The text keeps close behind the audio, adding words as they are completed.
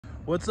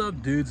What's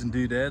up, dudes and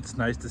dudettes?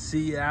 Nice to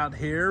see you out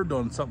here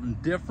doing something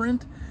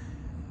different.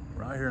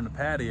 We're out here in the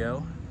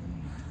patio.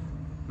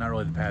 Not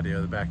really the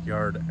patio, the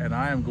backyard. And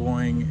I am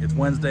going, it's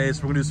Wednesday,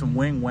 so we're gonna do some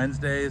Wing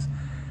Wednesdays.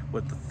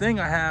 But the thing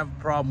I have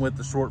a problem with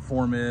the short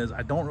form is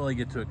I don't really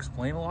get to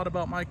explain a lot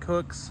about my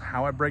cooks,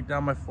 how I break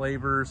down my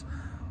flavors,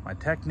 my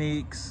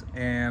techniques,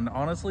 and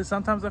honestly,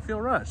 sometimes I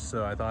feel rushed.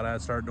 So I thought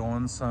I'd start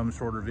doing some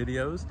shorter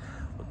videos.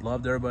 Would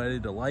love everybody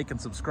to like and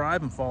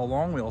subscribe and follow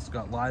along. We also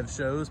got live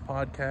shows,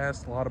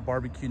 podcasts, a lot of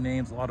barbecue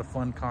names, a lot of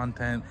fun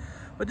content.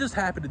 But just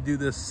happy to do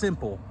this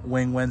simple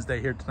Wing Wednesday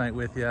here tonight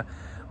with you.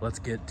 Let's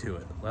get to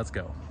it. Let's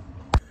go.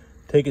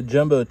 Take a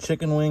jumbo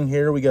chicken wing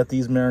here. We got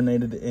these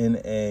marinated in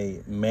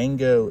a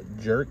mango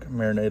jerk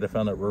marinade I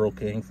found at Rural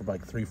King for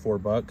like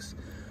 $3-4 bucks.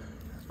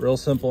 Real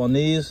simple on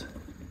these.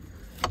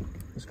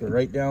 Just go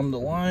right down the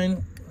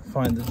line,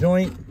 find the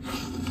joint,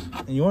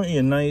 and you want you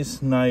a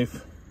nice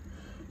knife,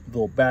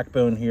 little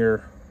backbone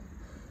here,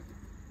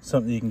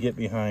 something you can get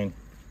behind.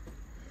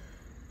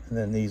 And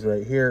then these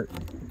right here,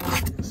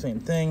 same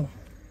thing.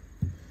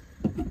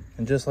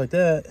 And just like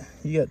that,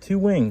 you got 2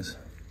 wings.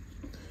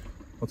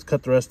 Let's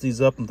cut the rest of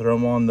these up and throw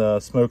them on the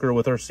smoker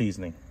with our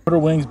seasoning. Put our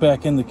wings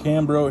back in the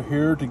Cambro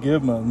here to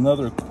give them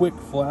another quick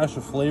flash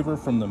of flavor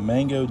from the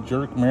mango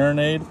jerk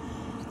marinade.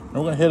 And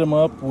we're gonna hit them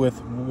up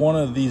with one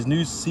of these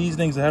new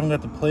seasonings I haven't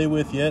got to play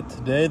with yet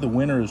today. The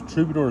winner is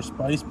Troubadour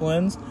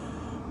Spices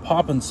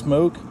Poppin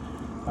Smoke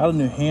out of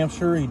New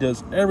Hampshire. He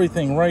does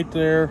everything right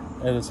there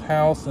at his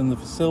house in the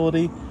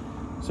facility.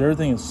 So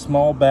everything is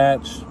small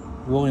batch,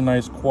 really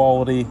nice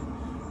quality.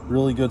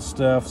 Really good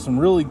stuff, some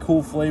really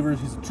cool flavors.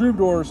 He's a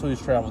troubadour, so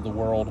he's traveled the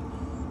world,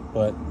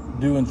 but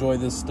do enjoy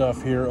this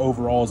stuff here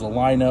overall as a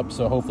lineup,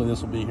 so hopefully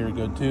this will be here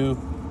good too.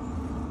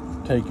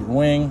 Take your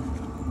wing.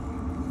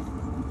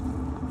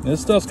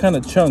 This stuff's kind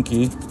of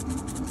chunky,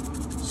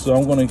 so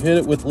I'm going to hit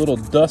it with a little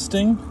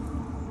dusting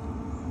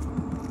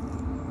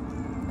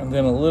and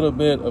then a little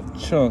bit of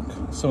chunk,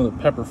 some of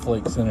the pepper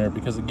flakes in there,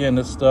 because again,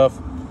 this stuff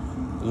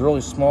is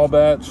really small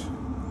batch,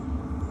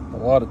 a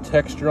lot of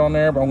texture on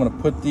there, but I'm going to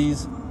put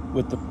these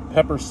with the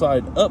pepper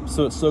side up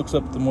so it soaks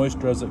up the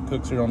moisture as it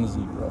cooks here on the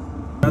Z-Grill.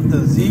 Got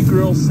the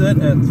Z-Grill set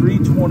at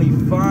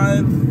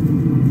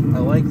 325. I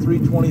like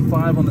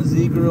 325 on the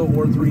Z-Grill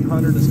or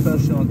 300,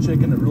 especially on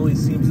chicken. It really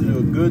seems to do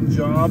a good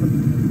job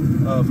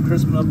of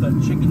crisping up that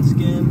chicken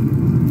skin.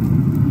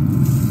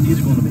 These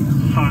are going to be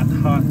hot,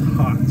 hot,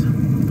 hot,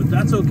 but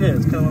that's okay.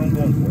 It's kind of what I'm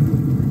going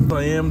for.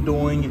 I am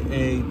doing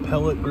a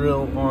pellet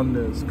grill on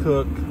this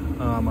cook.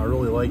 I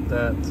really like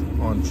that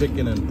on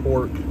chicken and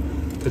pork,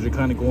 because you're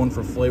kind of going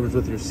for flavors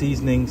with your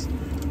seasonings.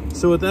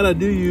 So with that, I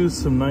do use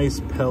some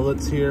nice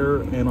pellets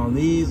here. And on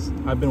these,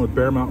 I've been with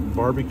Bear Mountain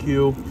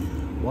Barbecue. A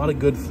lot of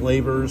good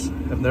flavors.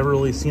 I've never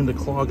really seemed to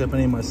clog up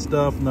any of my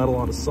stuff. Not a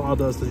lot of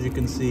sawdust, as you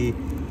can see.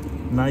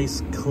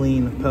 Nice,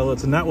 clean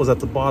pellets. And that was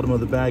at the bottom of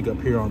the bag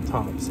up here on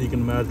top. So you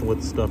can imagine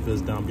what the stuff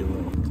is down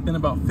below. It's been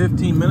about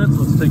 15 minutes.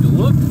 Let's take a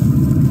look.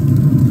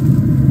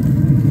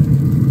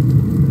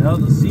 Now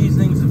the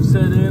seasonings have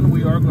set in,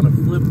 we are going to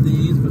flip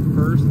these, but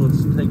first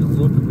let's take a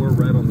look at where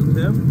we're at on the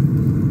tip.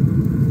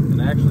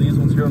 And actually these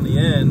ones here on the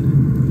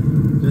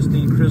end just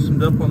need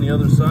crispened up on the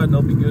other side and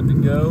they'll be good to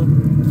go.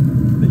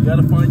 But you got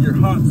to find your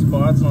hot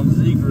spots on the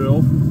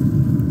Z-Grill.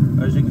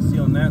 As you can see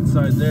on that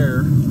side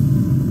there,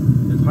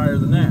 it's higher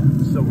than that.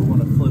 So we're going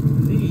to flip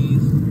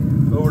these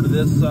over to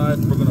this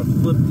side. We're going to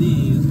flip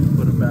these and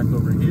put them back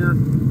over here,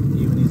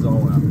 even these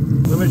all out.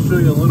 Let me show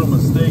you a little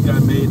mistake I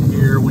made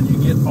here. When you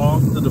get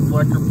off the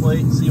deflector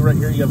plate, see right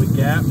here you have a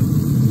gap.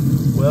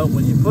 Well,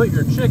 when you put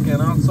your chicken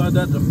outside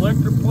that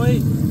deflector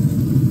plate,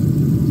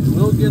 you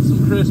will get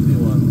some crispy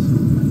ones.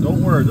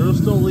 Don't worry, they'll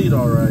still lead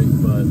all right,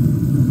 but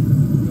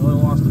you only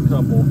lost a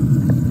couple.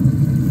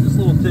 Just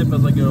a little tip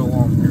as I go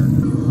along here.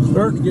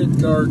 Starting to get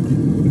dark,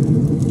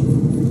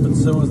 but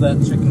so is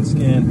that chicken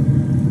skin.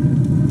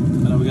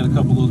 I know we got a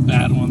couple of those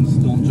bad ones.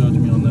 Don't judge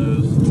me on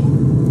those.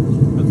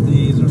 But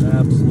these are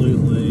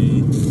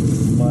absolutely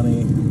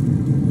money.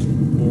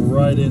 We're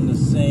right in the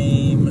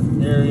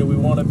same area we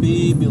want to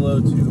be, below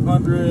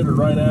 200 or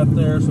right out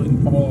there, so we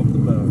can fall off the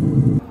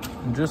bone.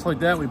 And just like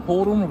that, we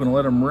pulled them. We're going to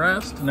let them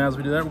rest. And as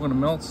we do that, we're going to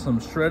melt some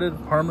shredded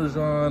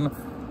Parmesan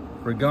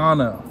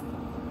Regano.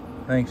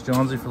 Thanks,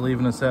 Johnsy, for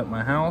leaving us at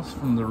my house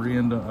from the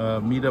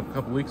meetup a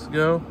couple weeks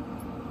ago.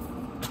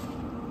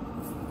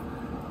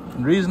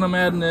 And the reason I'm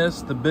adding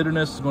this, the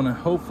bitterness is going to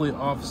hopefully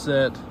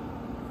offset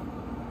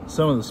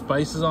some of the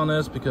spices on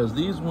this, because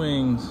these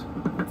wings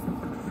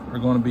are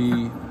going to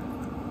be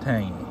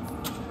tangy.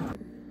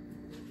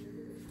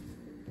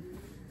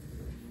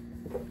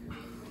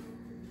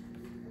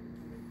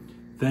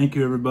 Thank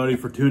you everybody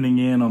for tuning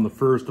in on the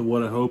first of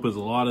what I hope is a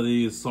lot of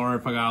these. Sorry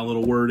if I got a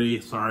little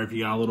wordy, sorry if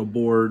you got a little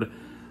bored,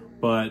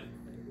 but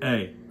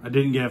hey, I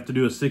didn't have to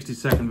do a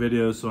 60-second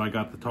video, so I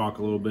got to talk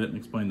a little bit and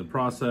explain the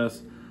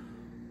process.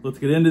 Let's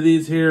get into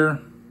these here.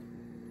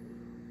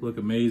 Look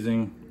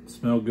amazing,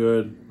 smell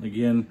good.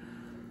 Again,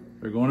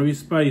 they're going to be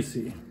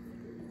spicy.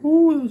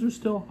 Ooh, those are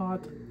still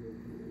hot.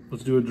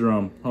 Let's do a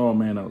drum. Oh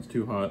man, that was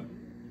too hot.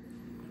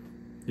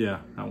 Yeah,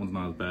 that one's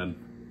not as bad.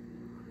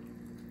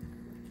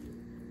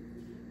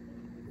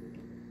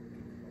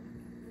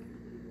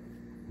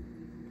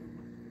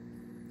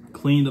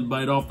 clean the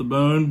bite off the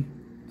bone.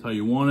 That's how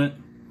you want it.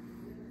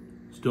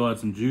 Still had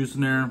some juice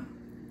in there.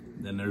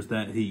 Then there's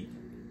that heat.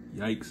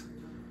 Yikes.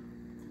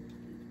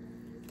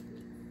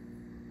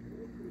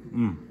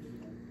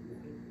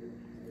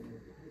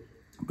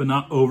 But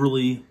not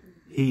overly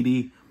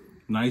heaty.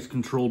 Nice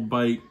controlled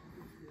bite.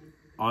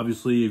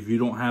 Obviously, if you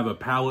don't have a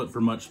palate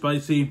for much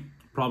spicy,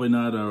 probably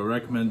not a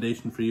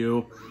recommendation for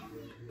you.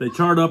 They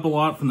charred up a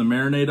lot from the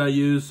marinade I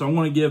used, so I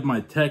want to give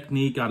my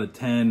technique out of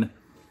 10.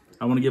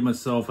 I want to give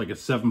myself like a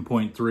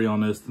 7.3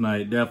 on this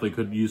tonight. Definitely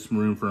could use some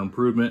room for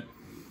improvement.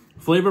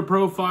 Flavor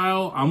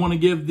profile, I want to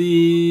give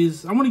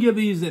these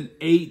an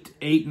 8,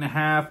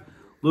 8.5.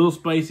 Little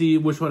spicy.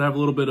 Wish I'd have a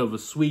little bit of a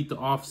sweet to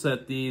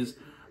offset these.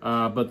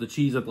 But the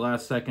cheese at the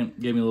last second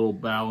gave me a little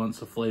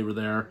balance of flavor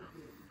there.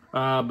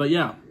 But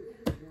yeah,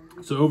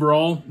 so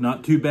overall,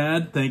 not too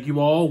bad. Thank you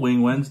all.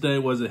 Wing Wednesday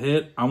was a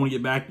hit. I want to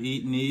get back to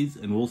eating these,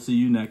 and we'll see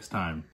you next time.